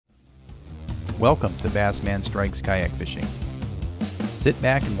Welcome to Bassman Strikes Kayak Fishing. Sit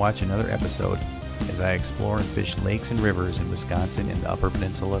back and watch another episode as I explore and fish lakes and rivers in Wisconsin and the Upper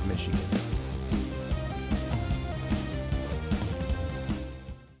Peninsula of Michigan.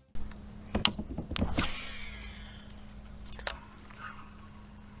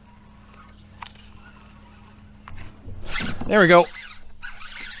 There we go.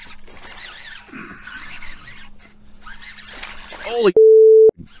 Holy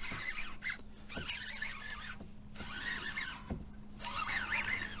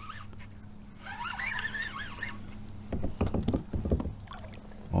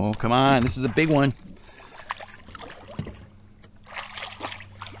oh, come on. This is a big one.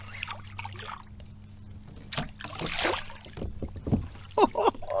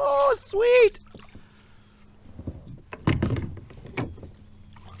 Oh, sweet.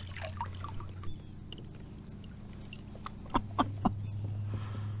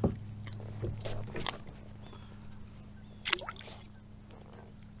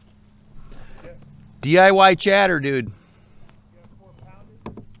 DIY chatter, dude.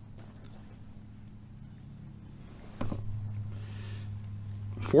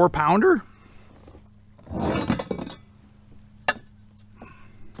 4-pounder?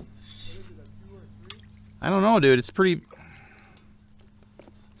 I don't know, dude. It's pretty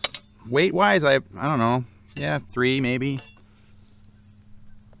weight wise. I don't know. Yeah, 3 maybe.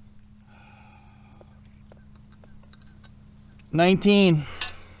 $19.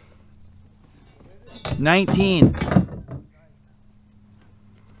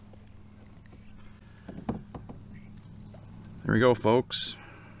 There we go, folks.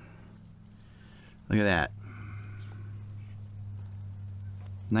 Look at that.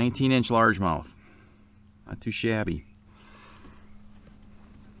 19-inch largemouth. Not too shabby.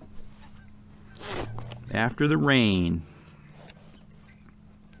 After the rain.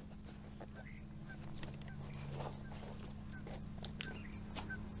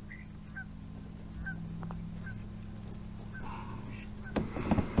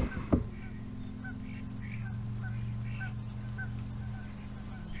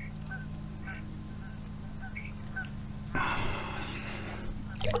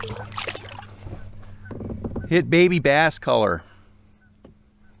 Hit baby bass color.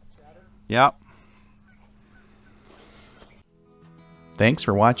 Yep. Thanks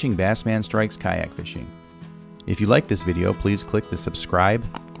for watching Bassman Strikes Kayak Fishing. If you like this video, please click the subscribe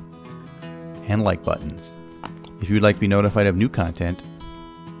and like buttons. If you'd like to be notified of new content,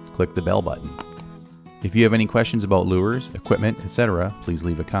 click the bell button. If you have any questions about lures, equipment, etc., please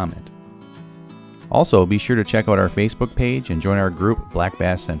leave a comment. Also, be sure to check out our Facebook page and join our group Black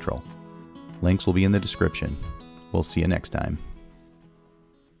Bass Central. Links will be in the description. We'll see you next time.